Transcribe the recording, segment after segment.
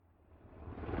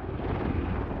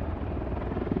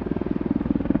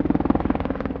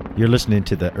You're listening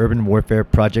to the Urban Warfare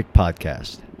Project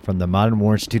podcast from the Modern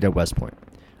War Institute at West Point.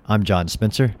 I'm John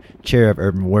Spencer, Chair of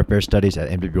Urban Warfare Studies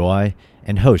at MWI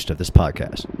and host of this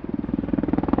podcast.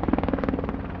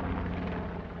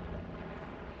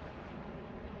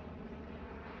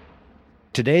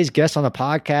 Today's guest on the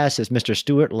podcast is Mr.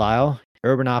 Stuart Lyle,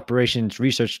 Urban Operations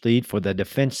Research Lead for the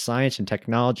Defense Science and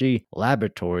Technology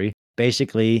Laboratory,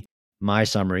 basically, my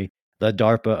summary, the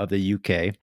DARPA of the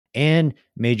UK, and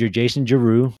Major Jason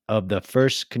Giroux of the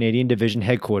 1st Canadian Division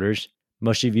Headquarters.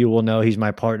 Most of you will know he's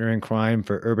my partner in crime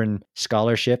for Urban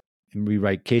Scholarship. And we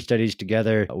write case studies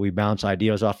together. We bounce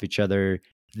ideas off each other.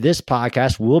 This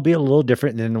podcast will be a little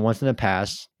different than the ones in the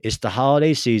past. It's the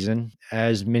holiday season.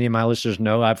 As many of my listeners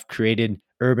know, I've created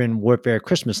Urban Warfare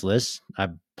Christmas lists.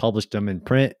 I've published them in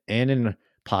print and in a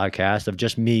podcast of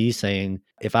just me saying,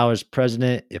 if I was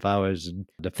president, if I was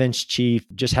defense chief,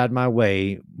 just had my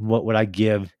way, what would I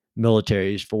give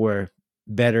militaries for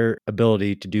better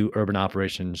ability to do urban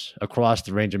operations across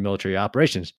the range of military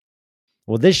operations?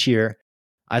 Well, this year,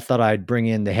 I thought I'd bring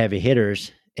in the heavy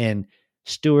hitters, and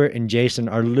Stuart and Jason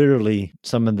are literally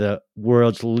some of the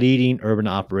world's leading urban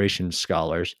operations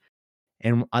scholars.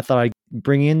 And I thought I'd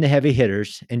bring in the heavy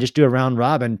hitters and just do a round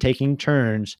robin, taking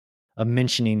turns of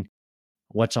mentioning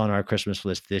what's on our Christmas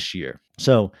list this year.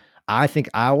 So I think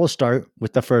I will start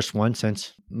with the first one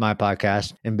since my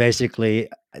podcast. And basically,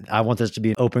 I want this to be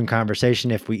an open conversation.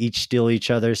 If we each steal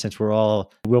each other, since we'll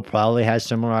probably have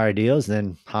similar ideas,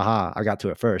 then haha, I got to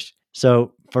it first.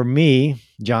 So for me,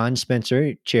 John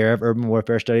Spencer, Chair of Urban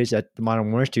Warfare Studies at the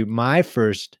Modern War Institute, my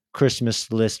first Christmas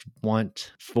list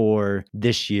want for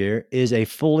this year is a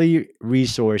fully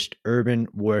resourced urban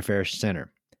warfare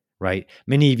center. Right.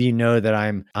 Many of you know that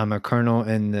I'm a colonel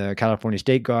in the California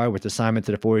State Guard with assignment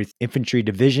to the 40th Infantry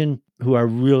Division, who are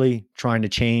really trying to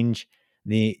change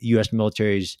the U.S.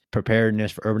 military's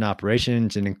preparedness for urban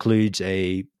operations, and includes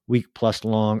a week-plus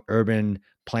long urban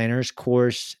planners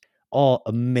course. All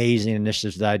amazing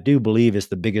initiatives that I do believe is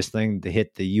the biggest thing to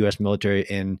hit the U.S. military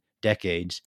in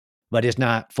decades, but it's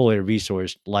not fully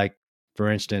resourced like, for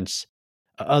instance,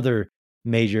 other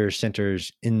major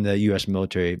centers in the U.S.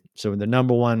 military. So the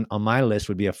number one on my list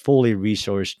would be a fully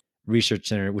resourced research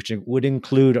center, which would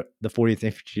include the 40th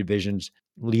Infantry Division's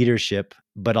leadership,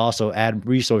 but also add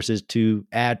resources to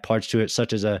add parts to it,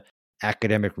 such as a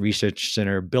academic research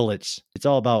center, billets. It's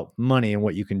all about money and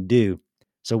what you can do.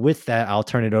 So with that, I'll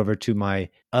turn it over to my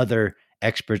other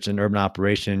experts in urban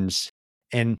operations.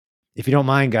 And if you don't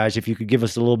mind, guys, if you could give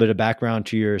us a little bit of background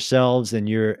to yourselves and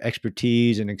your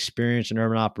expertise and experience in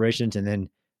urban operations, and then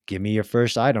give me your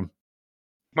first item.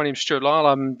 My name is Stuart Lyle.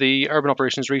 I'm the Urban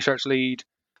Operations Research Lead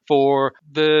for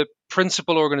the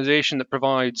principal organization that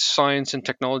provides science and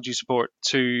technology support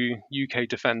to UK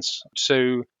defence.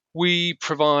 So we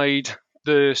provide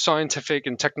the scientific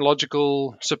and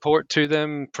technological support to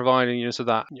them, providing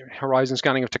horizon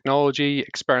scanning of technology,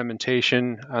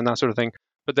 experimentation, and that sort of thing.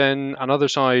 But then on the other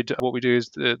side, what we do is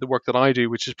the work that I do,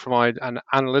 which is provide an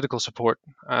analytical support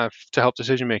to help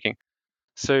decision making.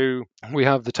 So we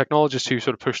have the technologists who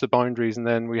sort of push the boundaries, and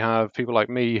then we have people like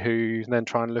me who then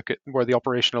try and look at where the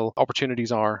operational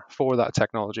opportunities are for that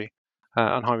technology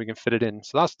and how we can fit it in.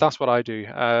 So that's what I do.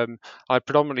 I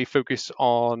predominantly focus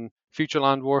on future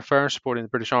land warfare, supporting the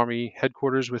British Army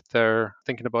headquarters with their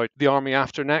thinking about the army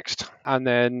after next. And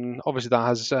then obviously that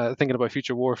has thinking about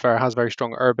future warfare has a very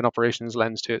strong urban operations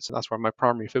lens to it. So that's where my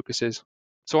primary focus is.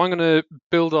 So I'm going to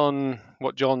build on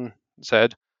what John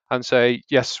said and say,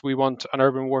 yes, we want an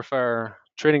urban warfare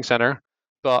training center,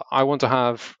 but I want to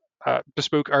have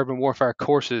bespoke urban warfare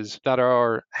courses that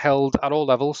are held at all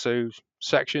levels. So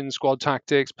section, squad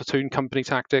tactics, platoon, company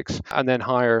tactics, and then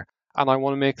higher. And I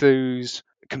want to make those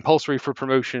compulsory for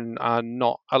promotion and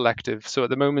not elective. So at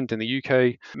the moment in the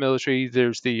UK military,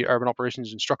 there's the Urban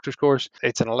Operations Instructors course.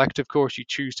 It's an elective course. You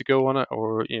choose to go on it,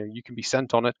 or you can be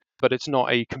sent on it, but it's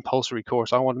not a compulsory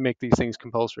course. I want to make these things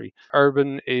compulsory.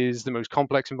 Urban is the most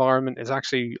complex environment. It's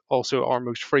actually also our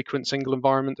most frequent single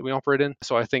environment that we operate in.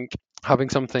 So I think having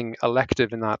something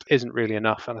elective in that isn't really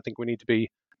enough. And I think we need to be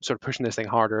sort of pushing this thing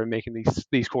harder and making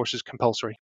these courses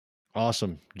compulsory.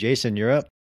 Awesome. Jason, you're up.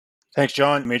 Thanks,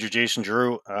 John. Major Jason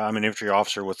Giroux. I'm an infantry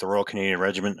officer with the Royal Canadian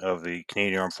Regiment of the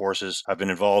Canadian Armed Forces. I've been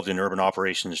involved in urban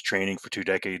operations training for 2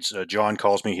 decades. John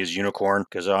calls me his unicorn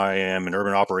because I am an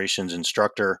urban operations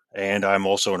instructor, and I'm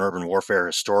also an urban warfare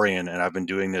historian, and I've been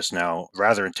doing this now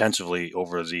rather intensively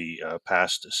over the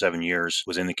past 7 years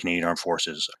within the Canadian Armed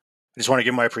Forces. I just want to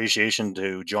give my appreciation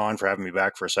to John for having me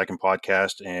back for a second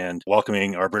podcast and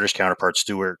welcoming our British counterpart,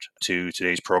 Stuart, to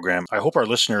today's program. I hope our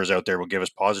listeners out there will give us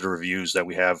positive reviews that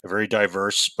we have a very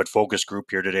diverse but focused group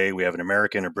here today. We have an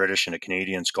American, a British, and a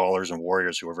Canadian scholars and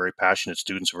warriors who are very passionate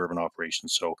students of urban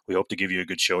operations. So we hope to give you a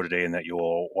good show today and that you'll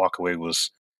all walk away with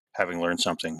having learned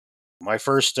something. My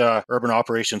first urban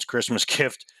operations Christmas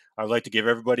gift I would like to give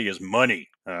everybody is money.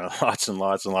 Lots and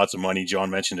lots and lots of money. John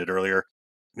mentioned it earlier.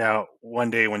 Now, one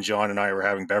day when John and I were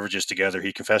having beverages together,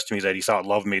 he confessed to me that he thought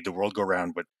love made the world go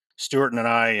round. But Stuart and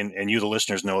I, and you, the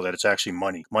listeners, know that it's actually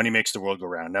money. Money makes the world go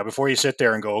round. Now, before you sit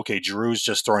there and go, okay, Drew's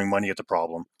just throwing money at the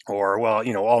problem, or, well,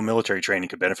 all military training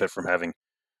could benefit from having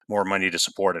more money to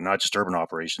support it, not just urban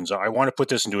operations. I want to put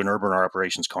this into an urban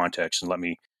operations context and let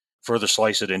me further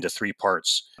slice it into three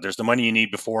parts. There's the money you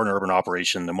need before an urban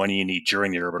operation, the money you need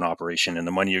during the urban operation, and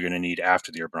the money you're going to need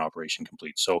after the urban operation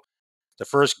completes. So the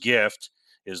first gift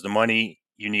is the money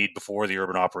you need before the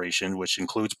urban operation, which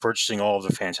includes purchasing all of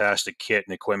the fantastic kit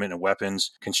and equipment and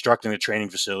weapons, constructing the training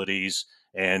facilities,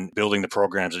 and building the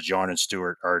programs that John and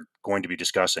Stuart are going to be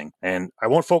discussing. And I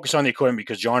won't focus on the equipment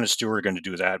because John and Stuart are going to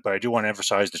do that, but I do want to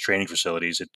emphasize the training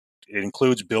facilities. It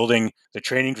includes building the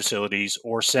training facilities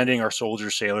or sending our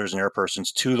soldiers, sailors, and air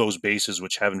persons to those bases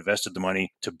which have invested the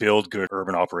money to build good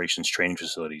urban operations training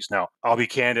facilities. Now, I'll be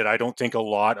candid, I don't think a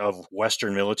lot of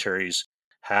Western militaries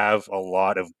have a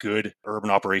lot of good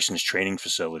urban operations training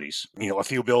facilities. A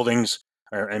few buildings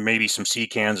and maybe some sea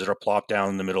cans that are plopped down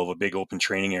in the middle of a big open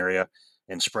training area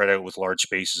and spread out with large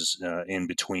spaces in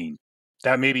between.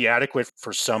 That may be adequate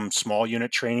for some small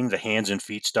unit training, the hands and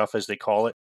feet stuff, as they call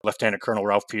it. Lieutenant Colonel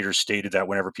Ralph Peters stated that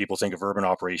whenever people think of urban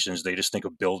operations, they just think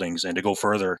of buildings. And to go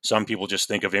further, some people just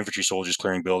think of infantry soldiers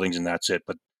clearing buildings and that's it.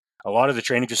 But a lot of the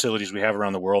training facilities we have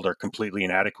around the world are completely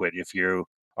inadequate if you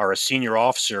are a senior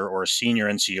officer or a senior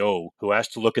NCO who has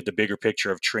to look at the bigger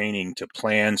picture of training to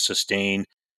plan, sustain,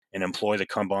 and employ the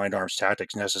combined arms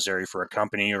tactics necessary for a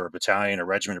company or a battalion, a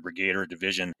regiment, a brigade, or a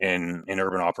division in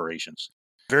urban operations.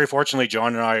 Very fortunately,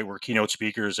 John and I were keynote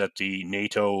speakers at the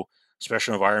NATO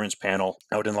Special Environments panel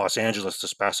out in Los Angeles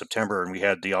this past September, and we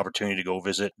had the opportunity to go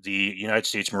visit the United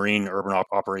States Marine Urban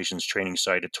Operations Training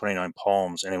Site at 29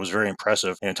 Palms, and it was very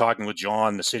impressive. And talking with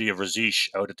John, the city of Rosiche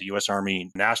out at the U.S.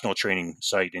 Army National Training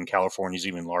Site in California is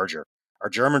even larger. Our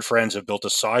German friends have built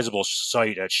a sizable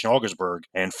site at Schnoggersburg,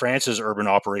 and France's Urban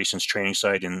Operations Training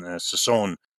Site in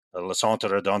Sassone, Le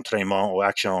Centre d'Entraînement aux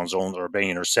Actions Zones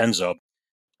Urbaines, or CENZUB,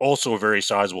 also a very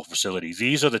sizable facility.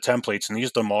 These are the templates and these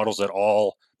are the models that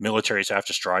all militaries have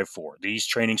to strive for. These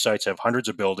training sites have hundreds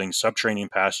of buildings, sub-training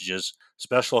passages,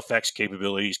 special effects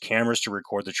capabilities, cameras to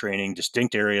record the training,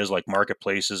 distinct areas like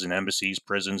marketplaces and embassies,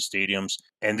 prisons, stadiums.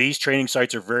 And these training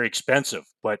sites are very expensive.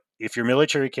 But if your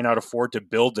military cannot afford to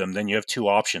build them, then you have two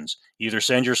options. Either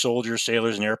send your soldiers,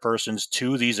 sailors, and air persons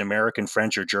to these American,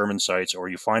 French, or German sites, or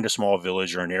you find a small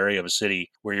village or an area of a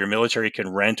city where your military can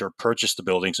rent or purchase the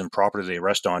buildings and property they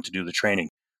rest on to do the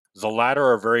training. The latter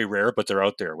are very rare, but they're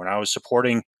out there. When I was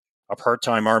supporting a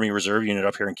part-time Army Reserve unit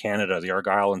up here in Canada, the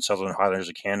Argyll and Southern Highlanders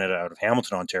of Canada out of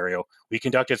Hamilton, Ontario, we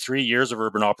conducted 3 years of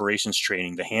urban operations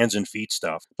training, the hands and feet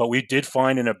stuff. But we did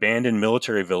find an abandoned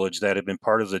military village that had been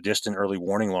part of the distant early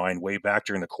warning line way back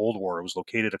during the Cold War. It was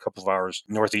located a couple of hours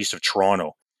northeast of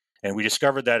Toronto. And we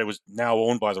discovered that it was now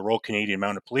owned by the Royal Canadian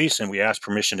Mounted Police, and we asked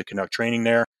permission to conduct training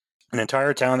there. An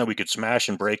entire town that we could smash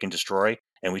and break and destroy,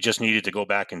 and we just needed to go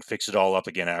back and fix it all up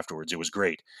again afterwards. It was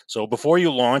great. So before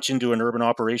you launch into an urban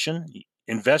operation,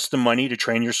 invest the money to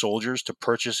train your soldiers to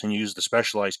purchase and use the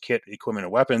specialized kit, equipment,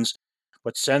 and weapons,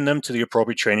 but send them to the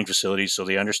appropriate training facilities so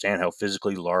they understand how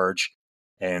physically large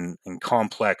and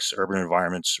complex urban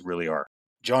environments really are.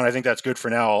 John, I think that's good for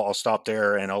now. I'll stop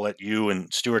there and I'll let you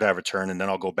and Stuart have a turn, and then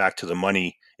I'll go back to the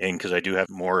money because I do have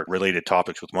more related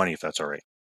topics with money, if that's all right.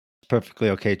 Perfectly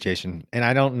okay, Jason. And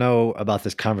I don't know about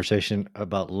this conversation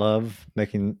about love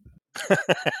making,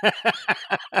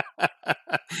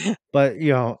 but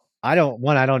I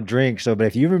don't drink. So, but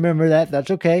if you remember that, that's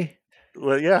okay.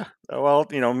 Well, yeah. Well,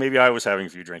 maybe I was having a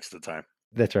few drinks at the time.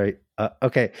 That's right.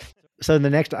 Okay. So the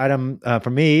next item for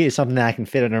me is something that I can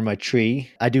fit under my tree.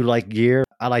 I do like gear.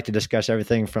 I like to discuss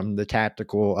everything from the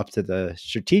tactical up to the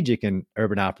strategic in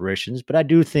urban operations. But I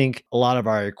do think a lot of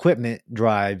our equipment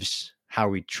drives how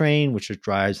we train, which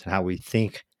drives how we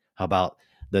think about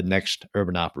the next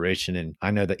urban operation. And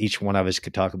I know that each one of us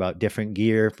could talk about different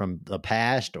gear from the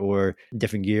past or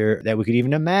different gear that we could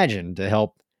even imagine to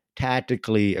help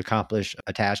tactically accomplish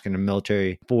a task in the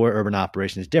military for urban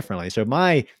operations differently. So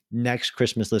my next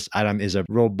Christmas list item is a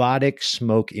robotic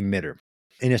smoke emitter.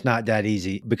 And it's not that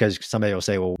easy because somebody will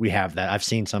say, well, we have that. I've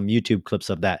seen some YouTube clips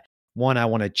of that. One, I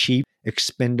want a cheap,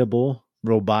 expendable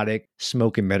robotic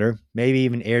smoke emitter, maybe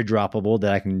even airdroppable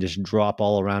that I can just drop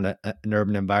all around an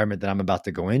urban environment that I'm about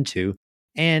to go into.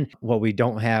 And what we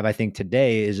don't have, I think,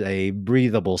 today is a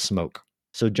breathable smoke.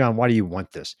 So, John, why do you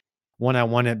want this? One, I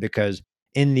want it because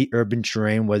in the urban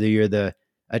terrain, whether you're the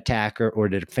attacker or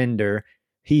the defender,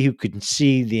 he who can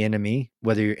see the enemy,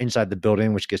 whether you're inside the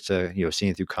building, which gets to,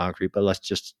 seeing through concrete, but let's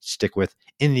just stick with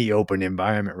in the open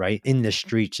environment, right? In the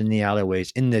streets, in the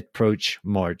alleyways, in the approach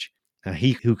march,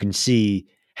 he who can see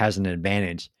has an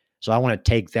advantage. So I want to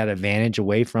take that advantage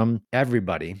away from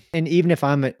everybody. And even if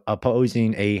I'm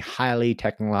opposing a highly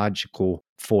technological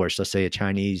force, let's say a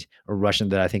Chinese or Russian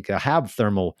that I think have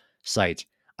thermal sights,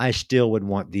 I still would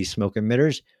want these smoke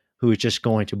emitters who is just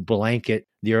going to blanket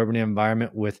the urban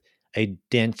environment with a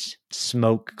dense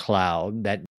smoke cloud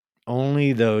that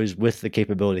only those with the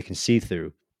capability can see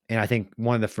through. And I think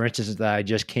one of the, for instance, that I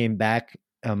just came back,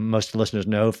 most listeners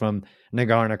know from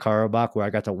Nagorno-Karabakh, where I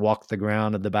got to walk the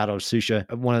ground of the Battle of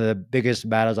Susha, one of the biggest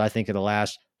battles, I think, of the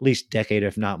last at least decade,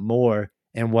 if not more.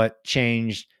 And what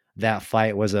changed that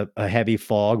fight was a heavy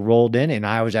fog rolled in. And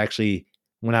I was actually,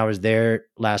 when I was there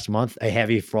last month, a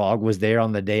heavy fog was there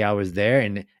on the day I was there,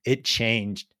 and it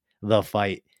changed the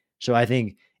fight. So I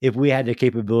think if we had the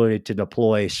capability to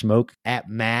deploy smoke at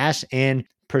mass and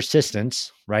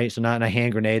persistence, right? So not in a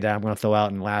hand grenade that I'm going to throw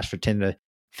out and last for 10 to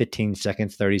 15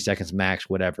 seconds, 30 seconds max,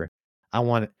 whatever. I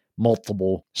want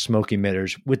multiple smoke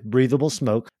emitters with breathable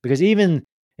smoke, because even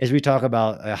as we talk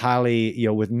about a highly,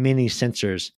 with many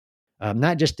sensors,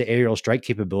 not just the aerial strike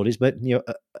capabilities, but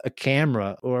a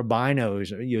camera or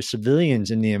binos, or civilians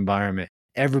in the environment.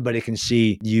 Everybody can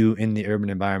see you in the urban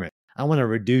environment. I want to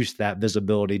reduce that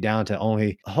visibility down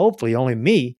to hopefully only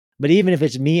me, but even if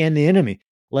it's me and the enemy,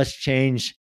 let's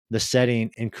change the setting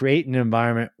and create an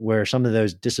environment where some of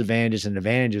those disadvantages and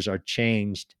advantages are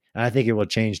changed. And I think it will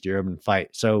change the urban fight.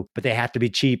 So, but they have to be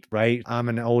cheap, right? I'm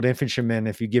an old infantryman.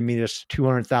 If you give me this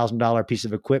 $200,000 piece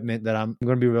of equipment that I'm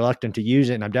going to be reluctant to use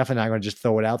it, and I'm definitely not going to just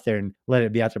throw it out there and let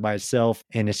it be out there by itself.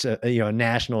 And it's a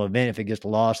national event if it gets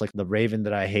lost, like the Raven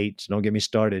that I hate. So don't get me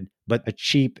started. But a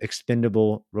cheap,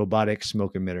 expendable robotic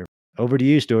smoke emitter. Over to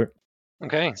you, Stuart.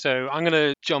 Okay, so I'm going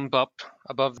to jump up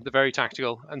above the very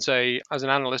tactical and say, as an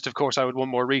analyst, of course, I would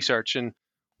want more research. And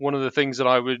one of the things that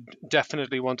I would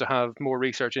definitely want to have more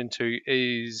research into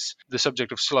is the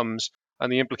subject of slums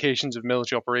and the implications of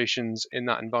military operations in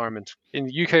that environment. In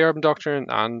the UK urban doctrine,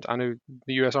 and I know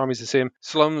the US Army is the same,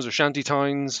 slums or shanty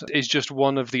towns is just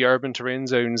one of the urban terrain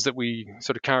zones that we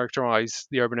sort of characterize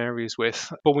the urban areas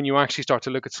with. But when you actually start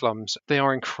to look at slums, they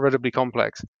are incredibly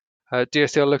complex.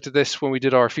 DSTL looked at this when we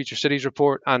did our future cities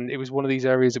report, and it was one of these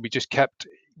areas that we just kept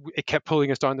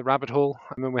pulling us down the rabbit hole,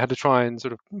 and then we had to try and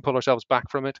sort of pull ourselves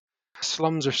back from it.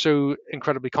 Slums are so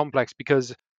incredibly complex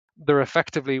because they're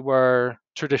effectively where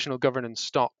traditional governance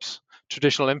stops,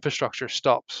 traditional infrastructure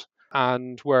stops,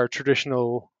 and where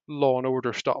traditional law and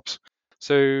order stops.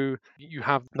 So you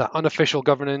have the unofficial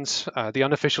governance, the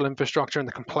unofficial infrastructure, and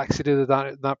the complexity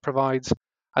that provides,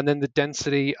 and then the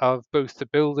density of both the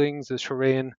buildings, the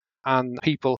terrain, and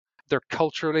people. They're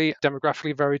culturally,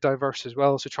 demographically very diverse as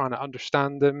well, so trying to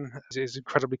understand them is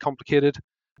incredibly complicated.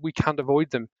 We can't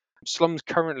avoid them. Slums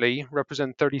currently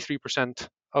represent 33%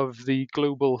 of the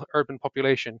global urban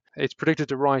population. It's predicted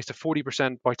to rise to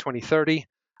 40% by 2030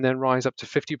 and then rise up to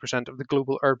 50% of the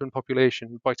global urban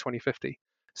population by 2050.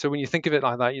 So when you think of it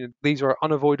like that, these are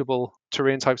unavoidable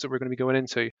terrain types that we're going to be going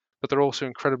into, but they're also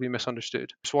incredibly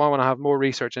misunderstood. So I want to have more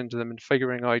research into them and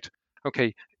figuring out,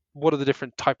 okay, what are the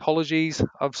different typologies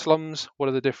of slums? What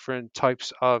are the different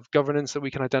types of governance that we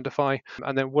can identify?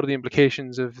 And then what are the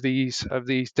implications of these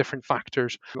different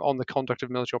factors on the conduct of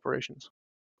military operations?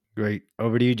 Great.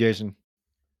 Over to you, Jason.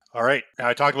 All right. Now,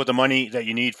 I talked about the money that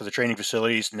you need for the training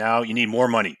facilities. Now you need more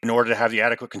money in order to have the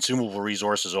adequate consumable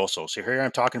resources also. So here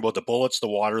I'm talking about the bullets, the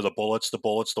water, the bullets, the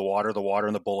bullets, the water, the water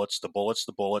and the bullets, the bullets,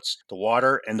 the bullets, the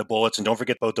water and the bullets. And don't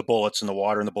forget about the bullets and the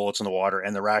water and the bullets and the water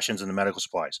and the rations and the medical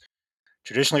supplies.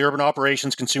 Traditionally, urban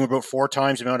operations consume about 4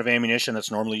 times the amount of ammunition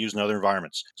that's normally used in other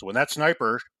environments. So when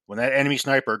that enemy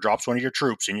sniper drops one of your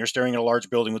troops and you're staring at a large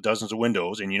building with dozens of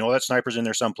windows and you know that sniper's in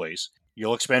there someplace,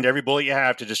 you'll expend every bullet you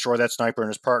have to destroy that sniper and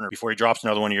his partner before he drops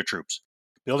another one of your troops.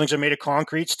 Buildings are made of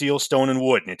concrete, steel, stone, and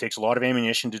wood, and it takes a lot of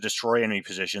ammunition to destroy enemy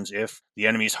positions if the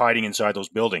enemy is hiding inside those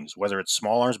buildings, whether it's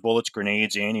small arms bullets,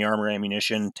 grenades, anti-armor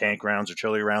ammunition, tank rounds,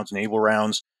 artillery rounds, naval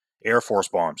rounds, Air Force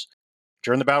bombs.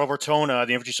 During the Battle of Ortona,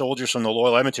 the infantry soldiers from the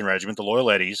Loyal Edmonton Regiment, the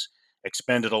Loyal Eddies,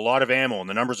 expended a lot of ammo, and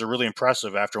the numbers are really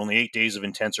impressive after only 8 days of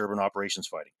intense urban operations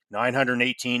fighting.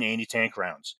 918 anti-tank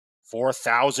rounds,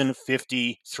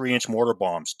 4,050 3-inch mortar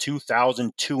bombs,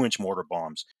 2,000 2-inch mortar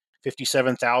bombs,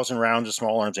 57,000 rounds of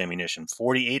small arms ammunition,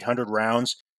 4,800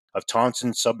 rounds of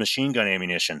Thompson submachine gun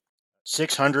ammunition,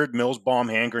 600 Mills bomb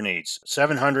hand grenades,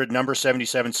 700 number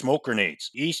 77 smoke grenades.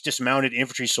 Each dismounted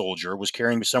infantry soldier was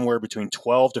carrying somewhere between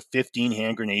 12 to 15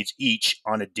 hand grenades each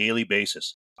on a daily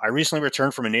basis. I recently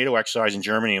returned from a NATO exercise in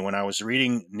Germany, and when I was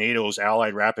reading NATO's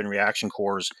Allied Rapid Reaction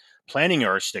Corps Planning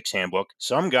Yardsticks Handbook,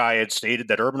 some guy had stated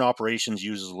that urban operations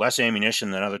uses less ammunition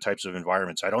than other types of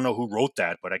environments. I don't know who wrote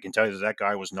that, but I can tell you that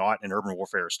guy was not an urban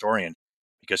warfare historian,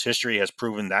 because history has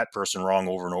proven that person wrong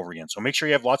over and over again. So make sure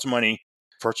you have lots of money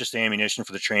to purchase the ammunition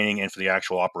for the training and for the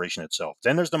actual operation itself.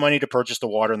 Then there's the money to purchase the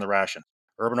water and the ration.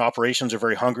 Urban operations are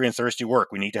very hungry and thirsty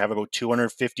work. We need to have about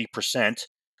 250%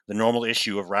 the normal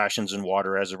issue of rations and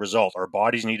water as a result. Our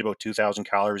bodies need about 2,000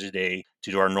 calories a day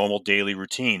to do our normal daily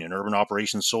routine. And urban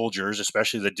operations soldiers,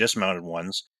 especially the dismounted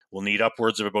ones, will need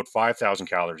upwards of about 5,000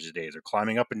 calories a day. They're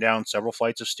climbing up and down several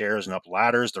flights of stairs and up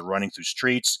ladders. They're running through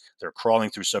streets. They're crawling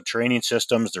through subterranean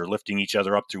systems. They're lifting each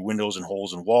other up through windows and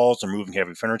holes in walls. They're moving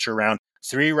heavy furniture around.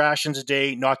 3 rations a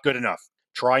day, not good enough.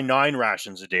 Try 9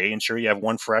 rations a day. Ensure you have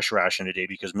 1 fresh ration a day,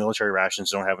 because military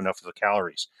rations don't have enough of the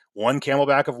calories. 1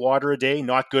 camelback of water a day,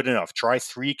 not good enough. Try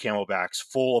 3 camelbacks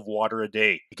full of water a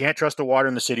day. You can't trust the water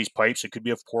in the city's pipes. It could be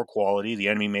of poor quality. The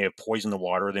enemy may have poisoned the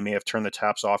water. They may have turned the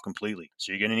taps off completely.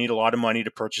 So you're going to need a lot of money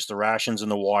to purchase the rations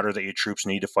and the water that your troops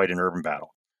need to fight an urban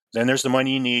battle. Then there's the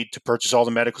money you need to purchase all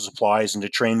the medical supplies and to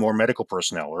train more medical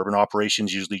personnel. Urban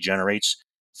operations usually generates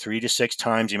 3 to 6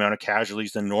 times the amount of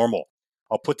casualties than normal.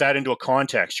 I'll put that into a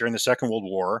context. During the Second World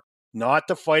War, not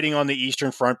the fighting on the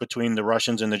Eastern Front between the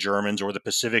Russians and the Germans, or the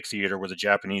Pacific Theater where the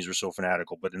Japanese were so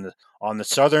fanatical, but on the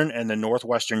Southern and the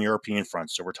Northwestern European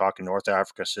fronts. So we're talking North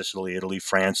Africa, Sicily, Italy,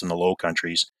 France, and the Low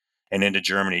Countries, and into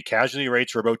Germany. Casualty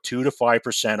rates were about 2 to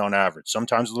 5% on average,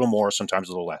 sometimes a little more, sometimes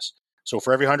a little less. So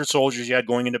for every 100 soldiers you had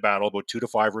going into battle, about 2 to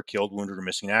 5 were killed, wounded, or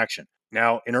missing in action.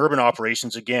 Now, in urban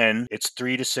operations, again, it's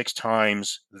 3 to 6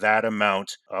 times that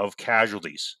amount of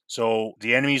casualties. So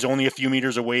the enemy's only a few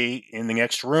meters away in the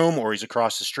next room, or he's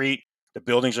across the street. The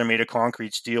buildings are made of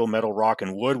concrete, steel, metal, rock,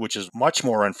 and wood, which is much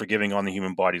more unforgiving on the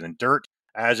human body than dirt,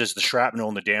 as is the shrapnel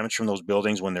and the damage from those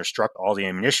buildings when they're struck, all the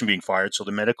ammunition being fired. So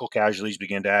the medical casualties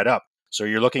begin to add up. So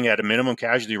you're looking at a minimum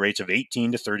casualty rates of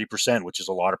 18 to 30%, which is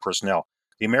a lot of personnel.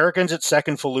 The Americans at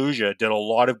Second Fallujah did a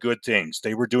lot of good things.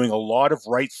 They were doing a lot of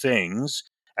right things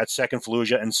at Second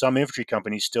Fallujah, and some infantry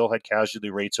companies still had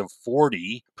casualty rates of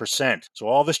 40%. So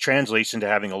all this translates into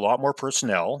having a lot more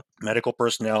personnel, medical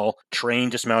personnel,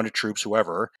 trained dismounted troops,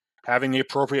 whoever, having the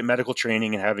appropriate medical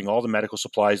training and having all the medical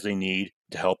supplies they need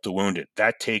to help the wounded.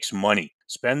 That takes money.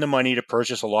 Spend the money to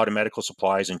purchase a lot of medical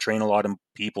supplies and train a lot of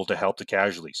people to help the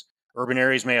casualties. Urban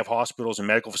areas may have hospitals and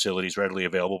medical facilities readily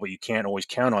available, but you can't always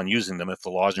count on using them if the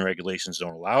laws and regulations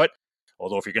don't allow it.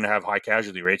 Although if you're going to have high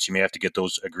casualty rates, you may have to get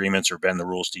those agreements or bend the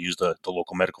rules to use the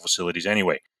local medical facilities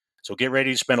anyway. So get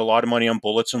ready to spend a lot of money on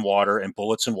bullets and water and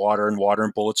bullets and water and water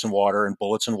and bullets and water and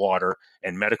bullets and water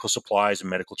and medical supplies and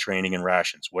medical training and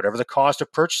rations. Whatever the cost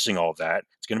of purchasing all of that,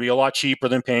 it's going to be a lot cheaper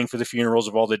than paying for the funerals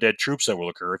of all the dead troops that will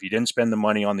occur if you didn't spend the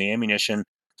money on the ammunition,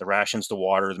 the rations, the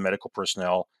water, the medical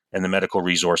personnel, and the medical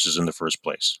resources in the first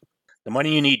place. The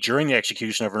money you need during the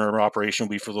execution of an urban operation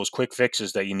will be for those quick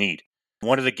fixes that you need.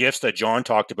 One of the gifts that John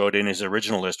talked about in his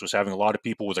original list was having a lot of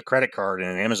people with a credit card and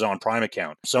an Amazon Prime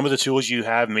account. Some of the tools you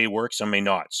have may work, some may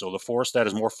not. So the force that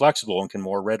is more flexible and can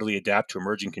more readily adapt to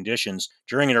emerging conditions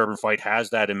during an urban fight has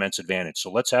that immense advantage.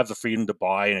 So let's have the freedom to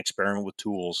buy and experiment with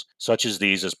tools such as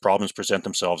these as problems present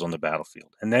themselves on the battlefield.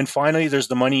 And then finally, there's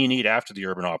the money you need after the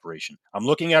urban operation. I'm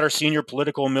looking at our senior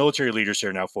political and military leaders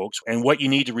here now, folks, and what you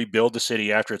need to rebuild the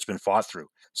city after it's been fought through.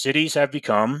 Cities have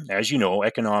become, as you know,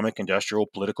 economic, industrial,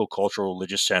 political, cultural,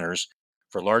 religious centers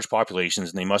for large populations,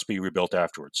 and they must be rebuilt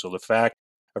afterwards. So the fact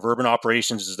of urban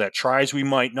operations is that try as we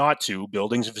might not to,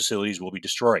 buildings and facilities will be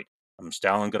destroyed.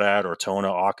 Stalingrad, Ortona,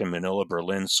 Aachen, Manila,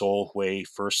 Berlin, Seoul, Hue,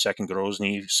 1st, 2nd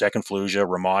Grozny, 2nd Fallujah,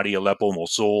 Ramadi, Aleppo,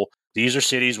 Mosul. These are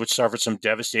cities which suffered some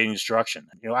devastating destruction.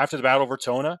 After the Battle of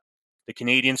Ortona, the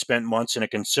Canadians spent months and a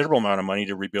considerable amount of money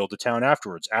to rebuild the town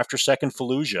afterwards. After 2nd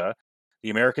Fallujah, the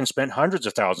Americans spent hundreds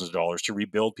of thousands of dollars to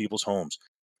rebuild people's homes.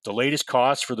 The latest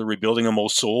cost for the rebuilding of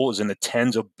Mosul is in the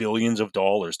tens of billions of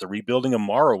dollars. The rebuilding of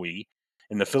Marawi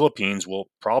in the Philippines will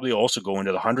probably also go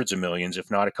into the hundreds of millions,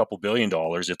 if not a couple $billion,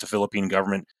 if the Philippine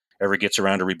government ever gets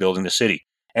around to rebuilding the city.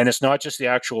 And it's not just the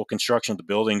actual construction of the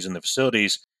buildings and the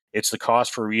facilities, it's the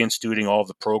cost for reinstituting all of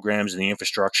the programs and the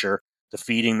infrastructure, the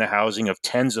feeding, the housing of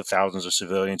tens of thousands of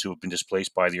civilians who have been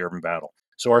displaced by the urban battle.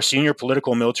 So our senior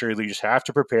political and military leaders have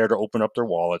to prepare to open up their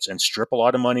wallets and strip a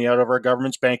lot of money out of our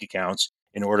government's bank accounts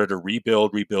in order to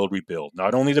rebuild,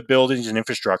 not only the buildings and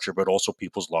infrastructure, but also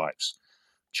people's lives.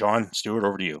 John, Stuart,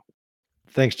 over to you.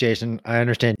 Thanks, Jason. I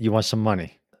understand you want some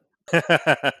money.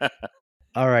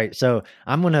 All right. So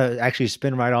I'm going to actually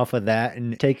spin right off of that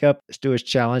and take up Stuart's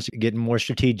challenge, getting more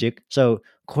strategic. So,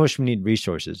 of course, we need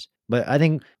resources. But I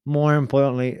think more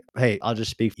importantly, hey, I'll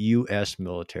just speak. U.S.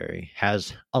 military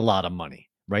has a lot of money,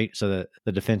 right? So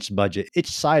the defense budget,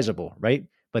 it's sizable, right?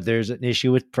 But there's an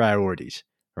issue with priorities,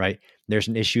 right? There's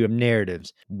an issue of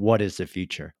narratives. What is the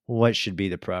future? What should be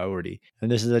the priority? And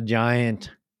this is a giant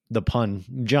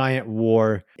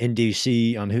war in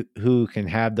DC on who can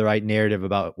have the right narrative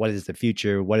about what is the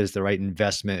future, what is the right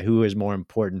investment, who is more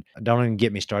important. Don't even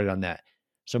get me started on that.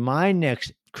 So my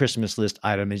next Christmas list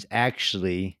item is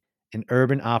actually an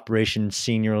urban operations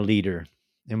senior leader.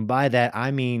 And by that,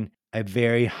 I mean a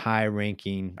very high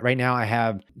ranking. Right now, I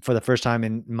have, for the first time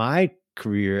in my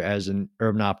career as an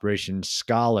urban operations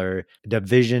scholar,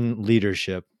 division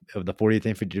leadership of the 40th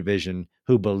Infantry Division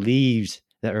who believes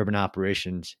that urban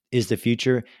operations is the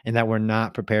future and that we're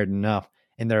not prepared enough.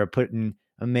 And they're putting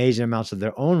amazing amounts of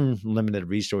their own limited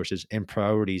resources and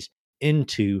priorities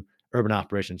into urban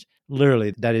operations.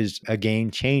 Literally, that is a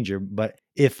game changer. But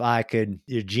if I could,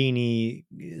 genie,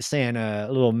 Santa,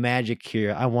 a little magic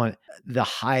here, I want the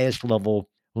highest level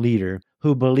leader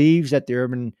who believes that the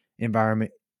urban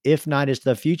environment, if not is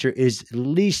the future, is at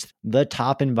least the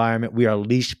top environment we are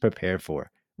least prepared for,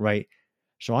 right?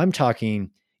 So I'm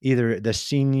talking either the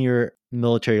senior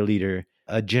military leader,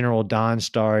 a General Don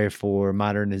Starry for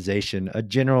modernization, a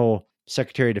General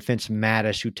Secretary of Defense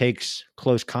Mattis who takes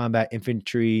close combat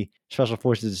infantry, special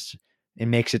forces, and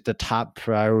makes it the top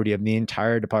priority of the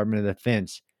entire Department of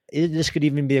Defense. This could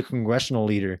even be a congressional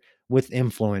leader with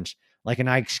influence, like an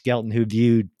Ike Skelton who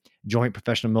viewed joint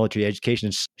professional military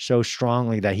education so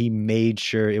strongly that he made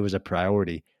sure it was a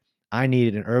priority. I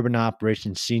needed an urban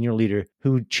operations senior leader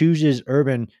who chooses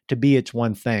urban to be its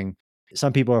one thing.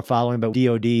 Some people are following, but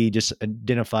DOD just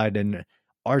identified an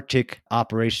Arctic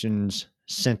operations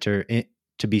center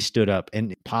to be stood up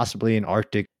and possibly an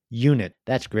Arctic unit.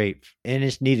 That's great. And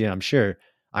it's needed, I'm sure.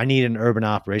 I need an urban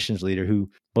operations leader who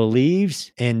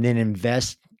believes and then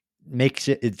invests, makes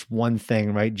it its one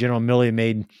thing, right? General Milley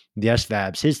made the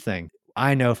SVABs his thing.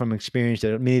 I know from experience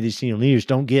that many of these senior leaders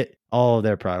don't get all of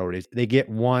their priorities. They get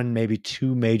one, maybe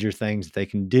two major things that they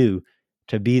can do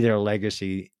to be their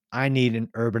legacy. I need an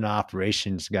urban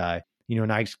operations guy,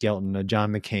 an Ike Skelton, a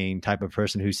John McCain type of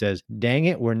person who says, dang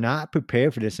it, we're not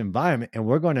prepared for this environment and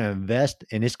we're going to invest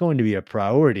and it's going to be a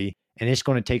priority and it's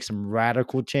going to take some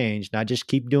radical change, not just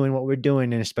keep doing what we're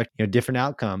doing and expect different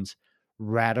outcomes,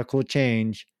 radical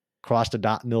change across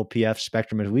the .mil-PF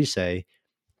spectrum, as we say,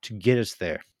 to get us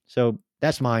there. So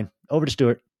that's mine. Over to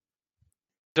Stuart.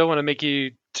 Don't want to make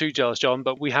you too jealous, John,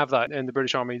 but we have that in the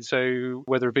British Army. So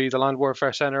whether it be the Land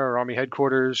Warfare Centre or Army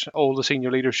Headquarters, all the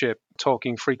senior leadership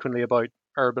talking frequently about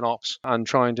urban ops and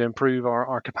trying to improve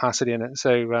our capacity in it.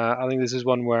 So I think this is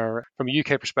one where, from a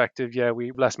UK perspective, we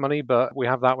have less money, but we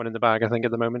have that one in the bag, I think,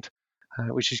 at the moment,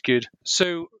 which is good.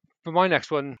 So for my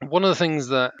next one of the things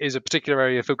that is a particular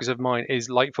area of focus of mine is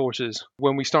light forces.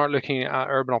 When we start looking at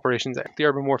urban operations, the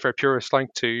urban warfare purists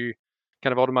like to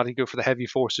kind of automatically go for the heavy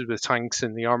forces with tanks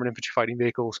and the armored infantry fighting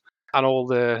vehicles and all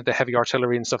the heavy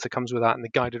artillery and stuff that comes with that and the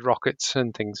guided rockets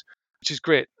and things, which is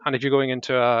great. And if you're going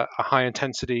into a high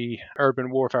intensity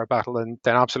urban warfare battle, then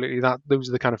absolutely those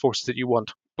are the kind of forces that you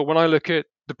want. But when I look at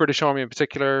the British Army in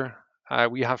particular,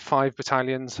 we have 5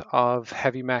 battalions of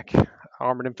heavy mech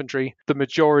armored infantry. The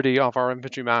majority of our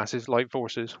infantry mass is light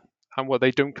forces. And what they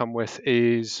don't come with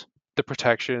is the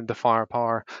protection, the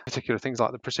firepower, particular things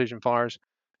like the precision fires.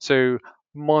 So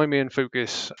my main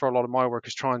focus for a lot of my work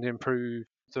is trying to improve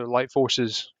the light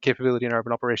forces capability in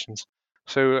urban operations.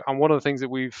 So, and one of the things that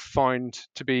we've found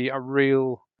to be a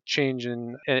real change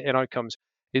in outcomes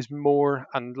is more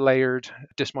and layered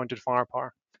dismounted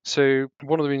firepower. So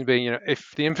one of the reasons being,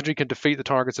 if the infantry can defeat the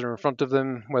targets that are in front of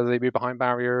them, whether they be behind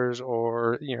barriers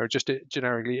or, just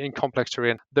generically in complex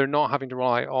terrain, they're not having to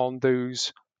rely on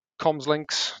those comms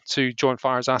links to joint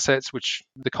fires assets, which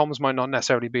the comms might not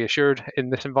necessarily be assured in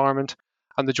this environment,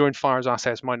 and the joint fires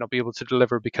assets might not be able to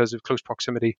deliver because of close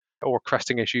proximity or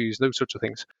cresting issues, those sorts of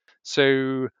things.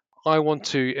 So I want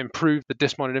to improve the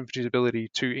dismounted infantry's ability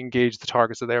to engage the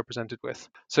targets that they are presented with.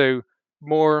 So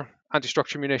more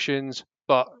anti-structure munitions,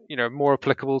 but more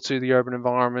applicable to the urban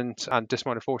environment and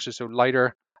dismounted forces, so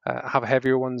lighter. Have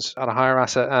heavier ones at a higher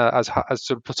asset as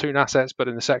sort of platoon assets, but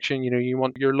in the section, you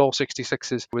want your law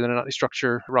 66s with an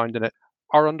anti-structure round in it.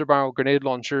 Our underbarrel grenade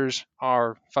launchers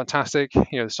are fantastic.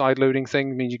 The side loading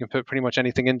thing means you can put pretty much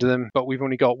anything into them, but we've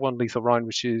only got one lethal round,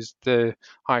 which is the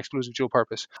high explosive dual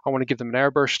purpose. I want to give them an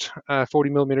airburst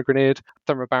 40mm grenade,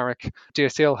 thermobaric.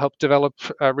 DSTL helped develop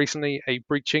recently a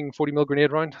breaching 40mm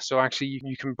grenade round. So actually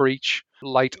you can breach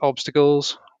light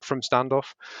obstacles from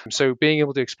standoff. So being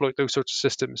able to exploit those sorts of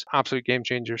systems, absolute game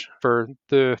changers for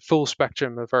the full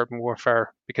spectrum of urban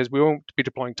warfare, because we won't be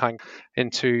deploying tank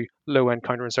into low-end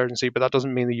counterinsurgency, but that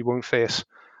doesn't mean that you won't face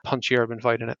punchy urban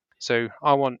fight in it. So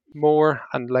I want more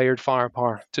and layered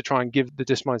firepower to try and give the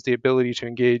dismounts the ability to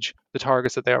engage the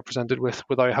targets that they are presented with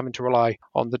without having to rely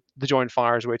on the joint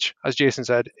fires, which, as Jason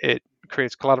said, it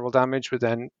creates collateral damage, which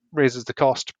then raises the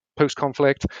cost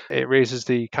post-conflict, it raises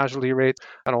the casualty rate,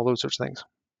 and all those sorts of things.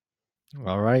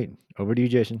 All right. Over to you,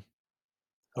 Jason.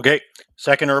 Okay,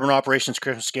 second urban operations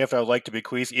Christmas gift I would like to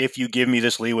bequeath, if you give me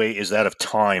this leeway, is that of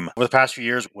time. Over the past few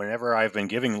years, whenever I've been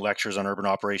giving lectures on urban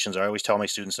operations, I always tell my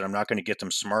students that I'm not going to get them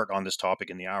smart on this topic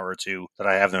in the hour or two that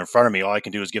I have them in front of me. All I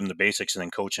can do is give them the basics and then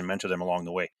coach and mentor them along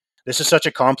the way. This is such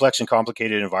a complex and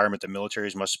complicated environment that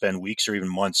militaries must spend weeks or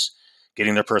even months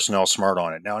getting their personnel smart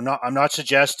on it. Now, I'm not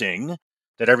suggesting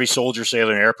that every soldier,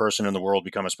 sailor, and air person in the world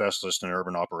become a specialist in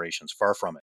urban operations. Far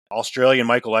from it. Australian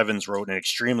Michael Evans wrote an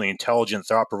extremely intelligent,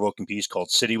 thought-provoking piece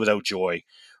called City Without Joy,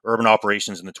 Urban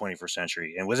Operations in the 21st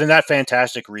Century. And within that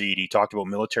fantastic read, he talked about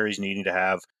militaries needing to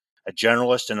have a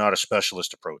generalist and not a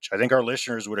specialist approach. I think our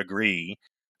listeners would agree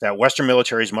that Western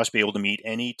militaries must be able to meet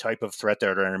any type of threat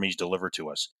that our enemies deliver to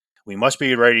us. We must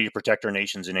be ready to protect our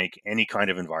nations in any kind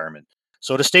of environment.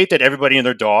 So to state that everybody and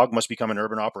their dog must become an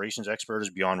urban operations expert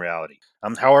is beyond reality.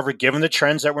 However, given the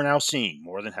trends that we're now seeing,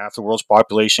 more than half the world's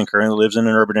population currently lives in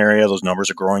an urban area. Those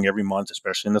numbers are growing every month,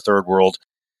 especially in the third world.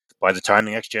 By the time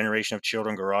the next generation of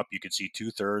children grow up, you could see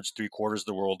 2/3, 3/4 of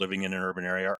the world living in an urban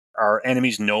area. Our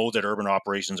enemies know that urban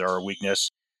operations are a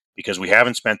weakness because we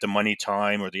haven't spent the money,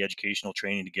 time, or the educational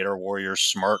training to get our warriors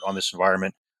smart on this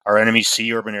environment. Our enemies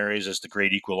see urban areas as the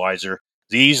great equalizer.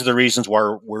 These are the reasons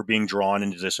why we're being drawn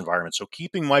into this environment. So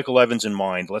keeping Michael Evans in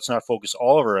mind, let's not focus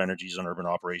all of our energies on urban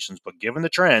operations, but given the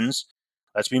trends,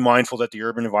 let's be mindful that the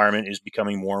urban environment is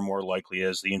becoming more and more likely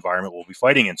as the environment we'll be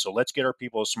fighting in. So let's get our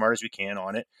people as smart as we can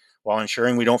on it while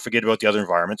ensuring we don't forget about the other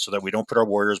environments so that we don't put our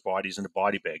warriors' bodies into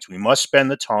body bags. We must spend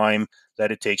the time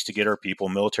that it takes to get our people,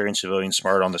 military and civilian,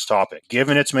 smart on this topic.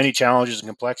 Given its many challenges and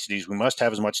complexities, we must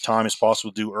have as much time as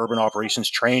possible to do urban operations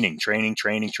training.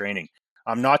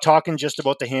 I'm not talking just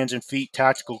about the hands and feet,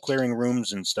 tactical clearing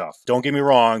rooms and stuff. Don't get me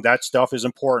wrong, that stuff is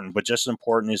important, but just as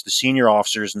important is the senior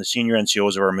officers and the senior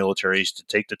NCOs of our militaries to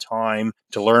take the time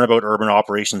to learn about urban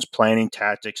operations planning,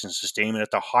 tactics, and sustainment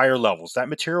at the higher levels. That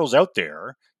material's out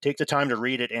there. Take the time to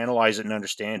read it, analyze it, and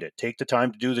understand it. Take the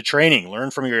time to do the training. Learn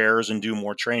from your errors and do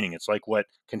more training. It's like what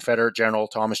Confederate General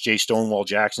Thomas J. Stonewall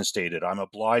Jackson stated. I'm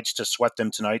obliged to sweat them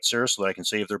tonight, sir, so that I can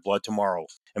save their blood tomorrow.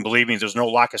 And believe me, there's no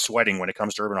lack of sweating when it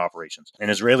comes to urban operations.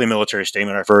 An Israeli military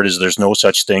statement I've heard is there's no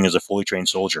such thing as a fully trained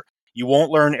soldier. You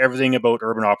won't learn everything about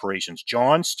urban operations.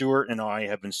 John Stewart and I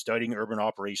have been studying urban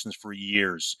operations for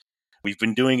years. We've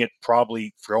been doing it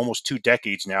probably for almost 2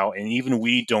 decades now, and even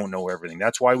we don't know everything.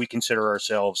 That's why we consider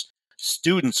ourselves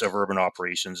students of urban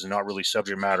operations and not really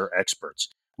subject matter experts.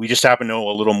 We just happen to know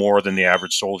a little more than the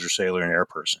average soldier, sailor, and air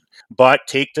person. But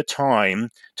take the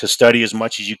time to study as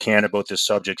much as you can about this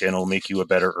subject, and it'll make you a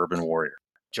better urban warrior.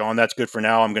 John, that's good for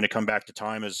now. I'm going to come back to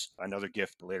time as another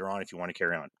gift later on if you want to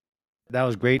carry on. That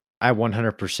was great. I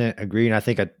 100% agree. And I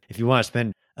think if you want to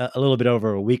spend a little bit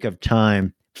over a week of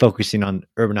time focusing on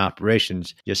urban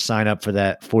operations, just sign up for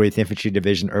that 40th Infantry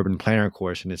Division Urban Planner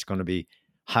course, and it's going to be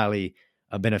highly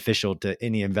beneficial to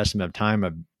any investment of time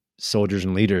of soldiers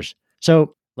and leaders.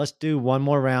 So let's do one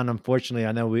more round. Unfortunately,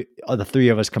 I know the three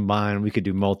of us combined, we could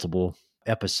do multiple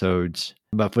episodes,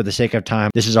 but for the sake of time,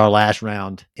 this is our last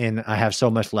round. And I have so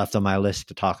much left on my list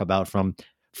to talk about, from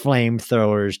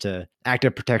flamethrowers to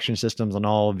active protection systems on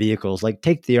all vehicles. Like,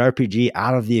 take the RPG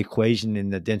out of the equation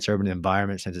in the dense urban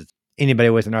environment, since anybody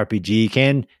with an RPG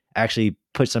can actually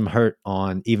put some hurt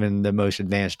on even the most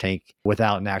advanced tank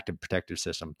without an active protective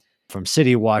system. From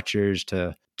city watchers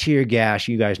to tear gas.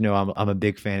 You guys know I'm a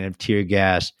big fan of tear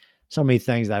gas. So many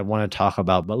things that I want to talk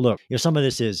about. But look, some of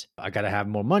this is, I got to have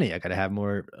more money. I got to have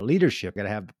more leadership. I got to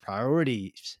have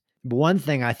priorities. But one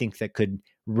thing I think that could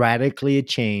radically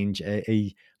change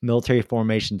a military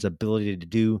formation's ability to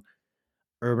do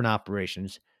urban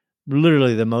operations,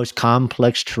 literally the most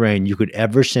complex terrain you could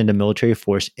ever send a military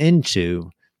force into,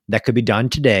 that could be done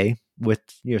today with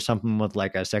something with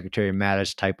like a Secretary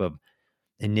Mattis type of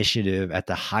initiative at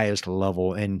the highest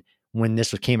level. And when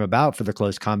this came about for the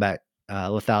close combat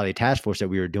lethality task force that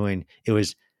we were doing, it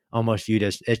was almost viewed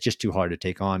as it's just too hard to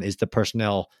take on is the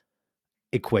personnel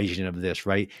equation of this,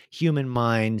 right? Human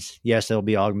minds, yes, they'll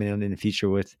be augmented in the future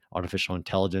with artificial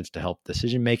intelligence to help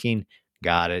decision making.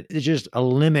 Got it. There's just a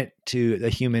limit to the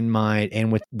human mind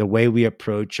and with the way we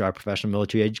approach our professional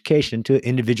military education to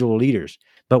individual leaders.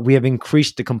 But we have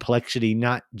increased the complexity,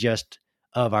 not just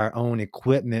of our own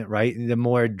equipment, right? The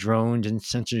more drones and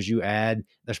sensors you add,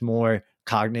 there's more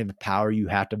cognitive power you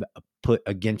have to put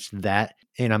against that.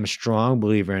 And I'm a strong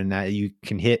believer in that you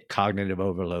can hit cognitive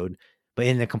overload. But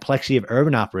in the complexity of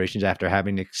urban operations, after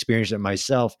having experienced it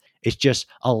myself, it's just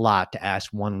a lot to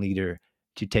ask one leader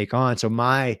to take on. So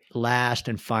my last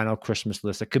and final Christmas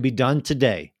list that could be done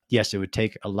today, yes, it would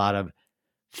take a lot of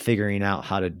figuring out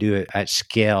how to do it at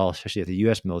scale, especially at the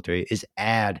U.S. military, is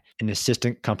add an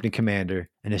assistant company commander,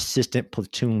 an assistant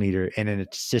platoon leader, and an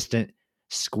assistant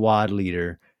squad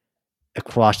leader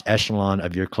across echelon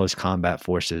of your close combat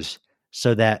forces,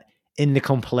 so that in the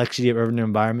complexity of urban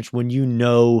environments, when you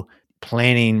know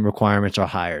planning requirements are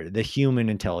higher, the human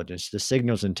intelligence, the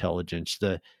signals intelligence,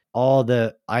 all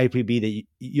the IPB that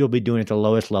you'll be doing at the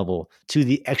lowest level to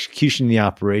the execution of the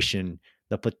operation,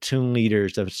 the platoon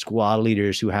leaders, the squad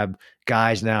leaders who have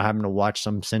guys now having to watch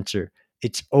some sensor.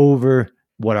 It's over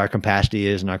what our capacity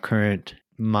is in our current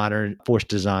modern force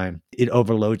design. It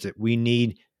overloads it. We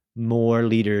need more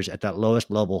leaders at that lowest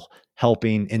level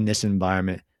helping in this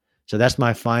environment. So that's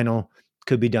my final,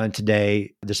 could be done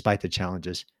today despite the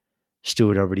challenges.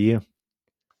 Stuart, over to you.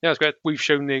 Yeah, it's great. We've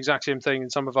shown the exact same thing in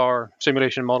some of our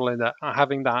simulation modeling, that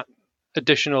having that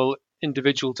additional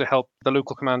individual to help the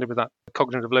local commander with that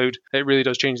cognitive load, it really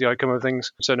does change the outcome of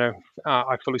things. So no,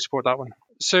 I fully support that one.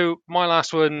 So my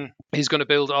last one is going to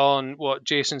build on what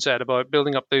Jason said about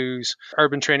building up those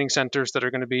urban training centers that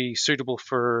are going to be suitable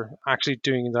for actually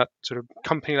doing that sort of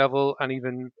company level and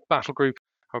even battle group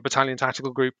or battalion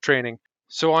tactical group training.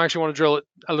 So I actually want to drill it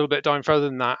a little bit down further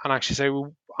than that and actually say,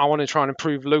 well, I want to try and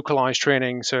improve localized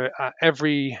training. So at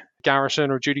every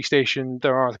garrison or duty station,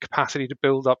 there are the capacity to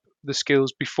build up the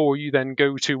skills before you then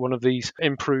go to one of these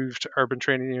improved urban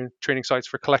training sites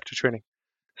for collective training.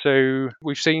 So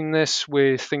we've seen this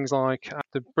with things like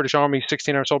the British Army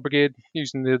 16 Air Assault Brigade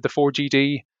using the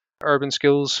 4GD urban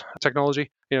skills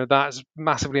technology. That's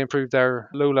massively improved their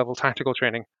low-level tactical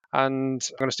training. And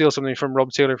I'm going to steal something from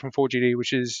Rob Taylor from 4GD,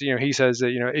 which is, he says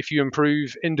that, if you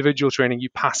improve individual training, you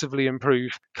passively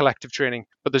improve collective training,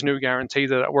 but there's no guarantee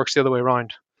that it works the other way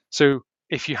around. So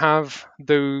if you have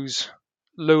those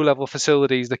low-level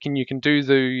facilities that you can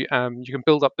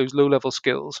build up those low-level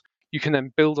skills, you can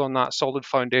then build on that solid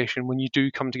foundation when you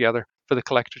do come together for the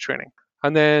collective training.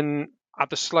 And then at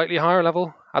the slightly higher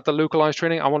level, at the localized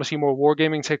training, I want to see more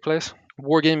wargaming take place.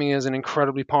 Wargaming is an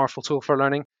incredibly powerful tool for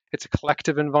learning. It's a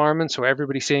collective environment, so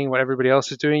everybody's seeing what everybody else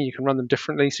is doing. You can run them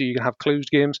differently, so you can have closed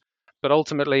games. But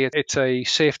ultimately, it's a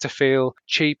safe to fail,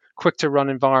 cheap, quick to run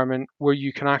environment where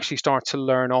you can actually start to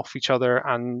learn off each other.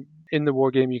 And in the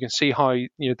war game, you can see how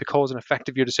the cause and effect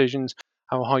of your decisions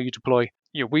and how you deploy.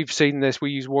 We've seen this.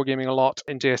 We use wargaming a lot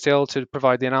in JSTL to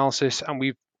provide the analysis, and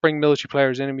we bring military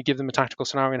players in and we give them a tactical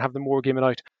scenario and have them wargame it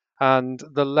out. And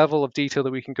the level of detail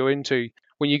that we can go into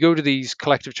when you go to these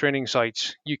collective training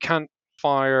sites, you can't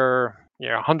fire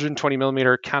 120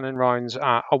 millimeter cannon rounds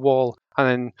at a wall and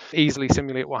then easily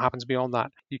simulate what happens beyond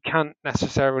that. You can't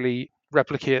necessarily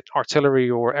replicate artillery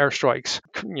or airstrikes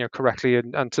correctly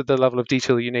and to the level of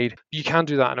detail that you need. You can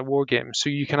do that in a war game, so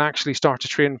you can actually start to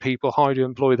train people how to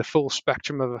employ the full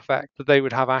spectrum of effect that they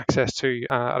would have access to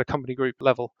at a company group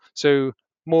level. So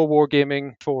more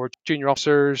wargaming for junior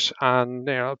officers and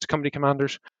to company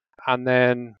commanders, and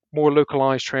then more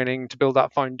localized training to build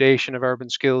that foundation of urban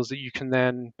skills that you can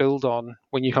then build on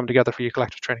when you come together for your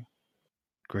collective training.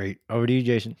 Great. Over to you,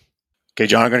 Jason. Okay,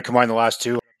 John, I'm going to combine the last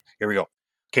two. Here we go.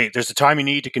 Okay, there's the time you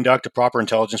need to conduct a proper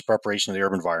intelligence preparation of the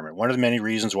urban environment. One of the many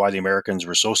reasons why the Americans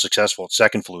were so successful at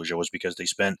Second Fallujah was because they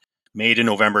spent May to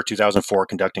November 2004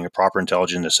 conducting a proper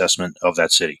intelligence assessment of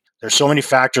that city. There's so many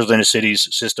factors in a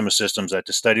city's system of systems that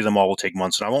to study them all will take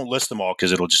months, and I won't list them all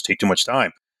because it'll just take too much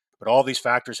time. But all these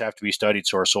factors have to be studied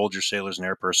so our soldiers, sailors, and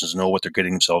air persons know what they're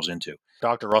getting themselves into.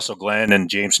 Dr. Russell Glenn and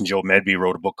James and Joe Medby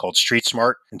wrote a book called Street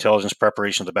Smart, Intelligence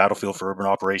Preparation of the Battlefield for Urban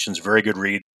Operations. Very good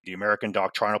read. The American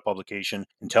doctrinal publication,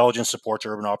 Intelligence Supports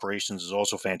Urban Operations, is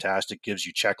also fantastic, gives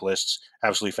you checklists,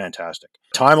 absolutely fantastic.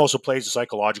 Time also plays a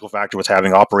psychological factor with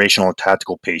having operational and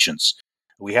tactical patience.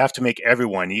 We have to make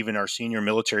everyone, even our senior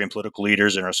military and political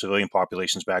leaders and our civilian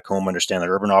populations back home, understand that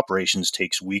urban operations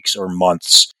takes weeks or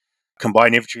months.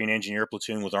 Combined infantry and engineer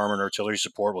platoon with armor and artillery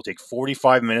support will take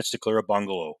 45 minutes to clear a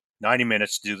bungalow, 90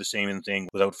 minutes to do the same thing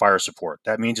without fire support.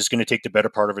 That means it's going to take the better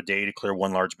part of a day to clear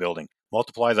one large building.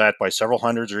 Multiply that by several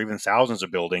hundreds or even thousands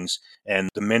of buildings, and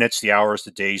the minutes, the hours,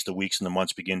 the days, the weeks, and the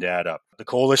months begin to add up. The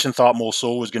coalition thought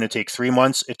Mosul was going to take 3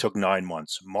 months. It took 9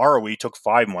 months. Marawi took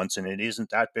 5 months, and it isn't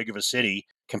that big of a city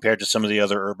compared to some of the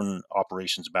other urban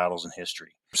operations battles in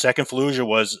history. Second Fallujah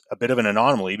was a bit of an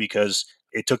anomaly because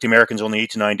it took the Americans only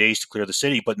 8 to 9 days to clear the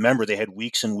city. But remember, they had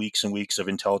weeks and weeks and weeks of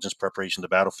intelligence preparation of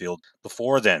the battlefield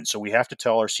before then. So we have to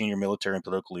tell our senior military and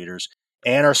political leaders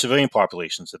and our civilian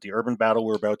populations that the urban battle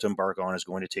we're about to embark on is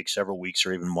going to take several weeks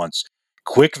or even months.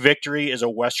 Quick victory is a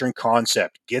Western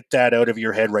concept. Get that out of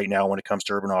your head right now when it comes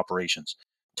to urban operations.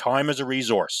 Time is a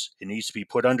resource. It needs to be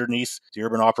put underneath the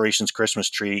urban operations Christmas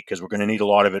tree because we're going to need a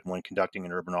lot of it when conducting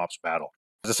an urban ops battle.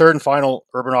 The third and final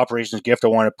urban operations gift I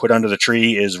want to put under the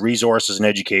tree is resources and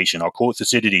education. I'll quote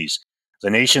Thucydides.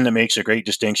 The nation that makes a great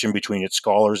distinction between its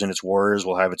scholars and its warriors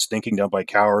will have its thinking done by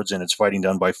cowards and its fighting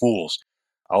done by fools.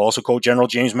 I'll also quote General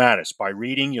James Mattis. By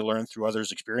reading, you learn through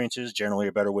others' experiences, generally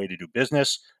a better way to do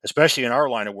business, especially in our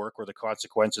line of work where the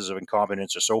consequences of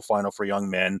incompetence are so final for young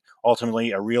men.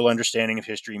 Ultimately, a real understanding of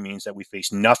history means that we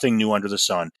face nothing new under the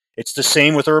sun. It's the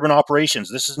same with urban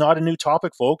operations. This is not a new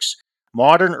topic, folks.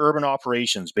 Modern urban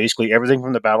operations, basically everything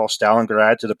from the Battle of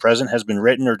Stalingrad to the present, has been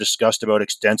written or discussed about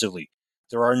extensively.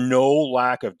 There are no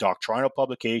lack of doctrinal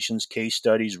publications, case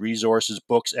studies, resources,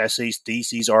 books, essays,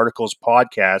 theses, articles,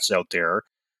 podcasts out there.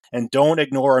 And don't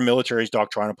ignore our military's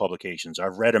doctrinal publications.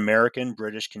 I've read American,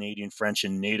 British, Canadian, French,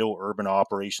 and NATO urban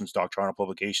operations doctrinal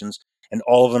publications, and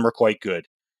all of them are quite good.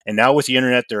 And now with the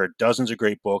internet, there are dozens of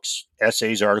great books,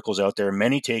 essays, articles out there,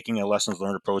 many taking a lessons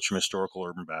learned approach from historical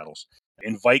urban battles.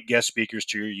 Invite guest speakers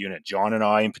to your unit. John and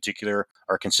I, in particular,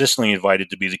 are consistently invited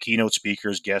to be the keynote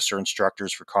speakers, guests, or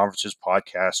instructors for conferences,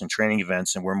 podcasts, and training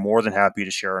events, and we're more than happy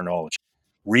to share our knowledge.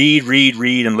 Read,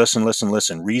 and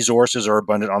listen. Resources are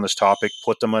abundant on this topic.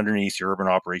 Put them underneath your urban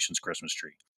operations Christmas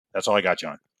tree. That's all I got,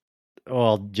 John.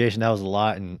 Well, Jason, that was a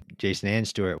lot. And Jason and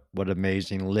Stuart, what an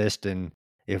amazing list. And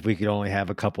if we could only have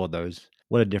a couple of those,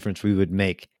 what a difference we would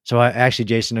make. So actually,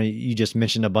 Jason, you just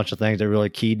mentioned a bunch of things that really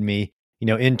keyed me.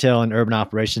 Intel and Urban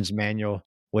Operations Manual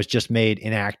was just made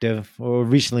inactive or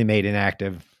recently made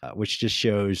inactive, which just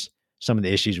shows some of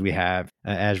the issues we have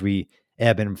as we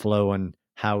ebb and flow and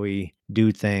how we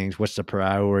do things. What's the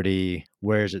priority?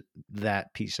 Where is it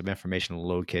that piece of information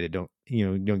located?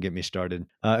 Don't get me started.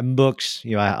 And books,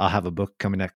 I'll have a book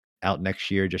coming out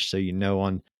next year, just so you know,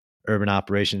 on urban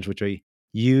operations, which we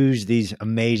use these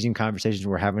amazing conversations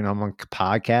we're having on one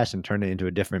podcast and turn it into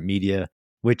a different media,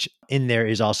 which in there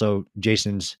is also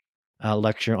Jason's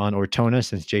lecture on Ortona,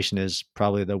 since Jason is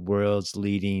probably the world's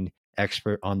leading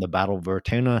expert on the Battle of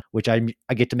Ortona, which I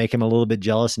get to make him a little bit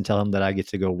jealous and tell him that I get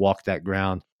to go walk that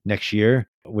ground next year,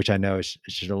 which I know is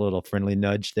just a little friendly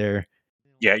nudge there.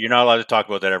 Yeah, you're not allowed to talk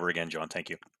about that ever again, John. Thank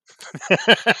you.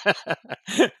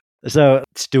 So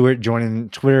Stuart joining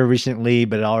Twitter recently,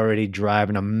 but already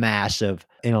driving a massive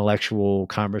intellectual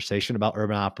conversation about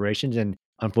urban operations. And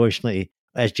unfortunately,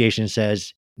 as Jason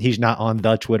says, he's not on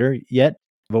the Twitter yet,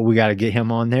 but we got to get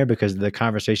him on there because of the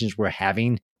conversations we're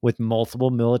having with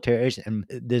multiple militaries and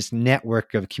this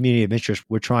network of community of interest.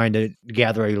 We're trying to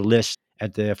gather a list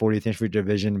at the 40th Infantry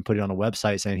Division and put it on a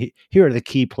website saying, here are the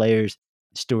key players.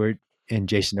 Stuart and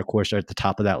Jason, of course, are at the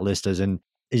top of that list, as in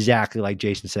exactly like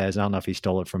Jason says. I don't know if he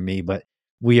stole it from me, but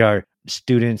we are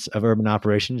students of urban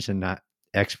operations and not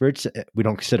experts. We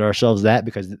don't consider ourselves that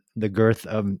because the girth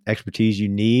of expertise you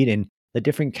need and the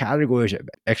different categories of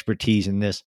expertise in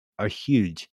this are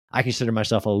huge. I consider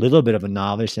myself a little bit of a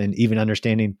novice and even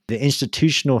understanding the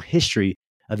institutional history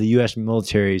of the U.S.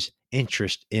 military's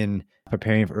interest in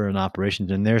preparing for urban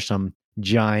operations. And there's some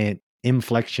giant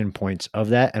inflection points of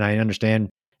that. And I understand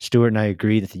Stuart and I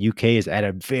agree that the UK is at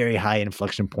a very high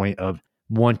inflection point of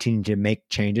wanting to make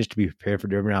changes to be prepared for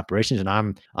urban operations. And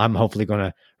I'm hopefully going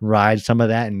to ride some of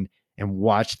that and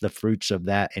watch the fruits of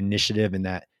that initiative and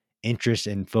that interest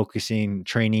in focusing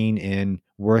training and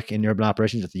work in urban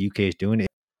operations that the UK is doing.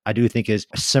 I do think is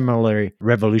similarly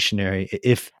revolutionary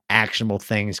if actionable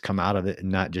things come out of it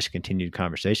and not just continued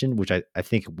conversation, which I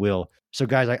think will. So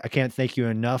guys, I can't thank you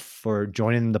enough for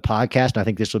joining the podcast. I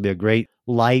think this will be a great,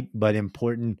 light, but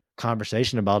important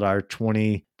conversation about our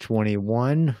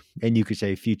 2021, and you could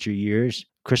say future years,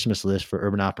 Christmas list for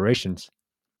urban operations.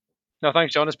 No,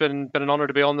 thanks, John. It's been an honor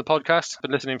to be on the podcast.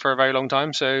 Been listening for a very long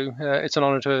time, so it's an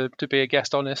honor to be a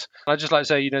guest on this. I'd just like to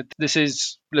say, this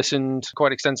is listened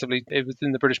quite extensively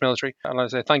within the British military, and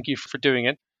I'd say thank you for doing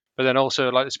it. But then also,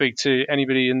 I'd like to speak to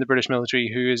anybody in the British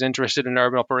military who is interested in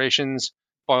urban operations.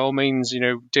 By all means,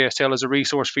 DSTL is a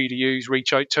resource for you to use.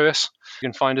 Reach out to us. You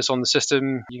can find us on the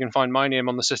system. You can find my name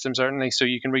on the system, certainly. So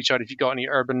you can reach out if you've got any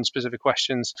urban specific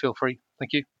questions. Feel free.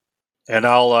 Thank you. And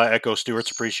I'll echo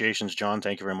Stuart's appreciations, John.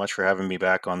 Thank you very much for having me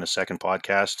back on the second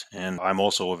podcast. And I'm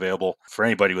also available for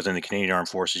anybody within the Canadian Armed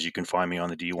Forces. You can find me on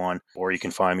the D1, or you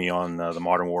can find me on the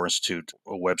Modern War Institute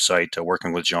website,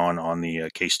 working with John on the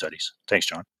case studies. Thanks,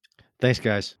 John. Thanks,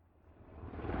 guys.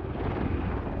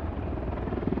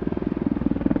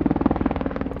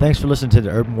 Thanks for listening to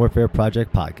the Urban Warfare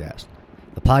Project podcast.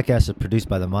 The podcast is produced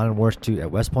by the Modern War Institute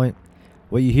at West Point.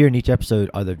 What you hear in each episode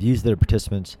are the views of the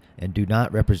participants and do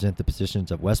not represent the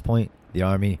positions of West Point, the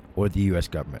Army, or the U.S.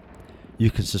 government.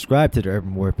 You can subscribe to the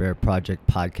Urban Warfare Project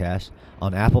podcast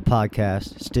on Apple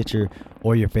Podcasts, Stitcher,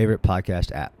 or your favorite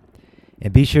podcast app.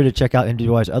 And be sure to check out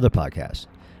NWI's other podcasts,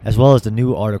 as well as the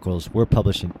new articles we're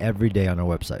publishing every day on our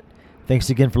website. Thanks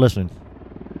again for listening.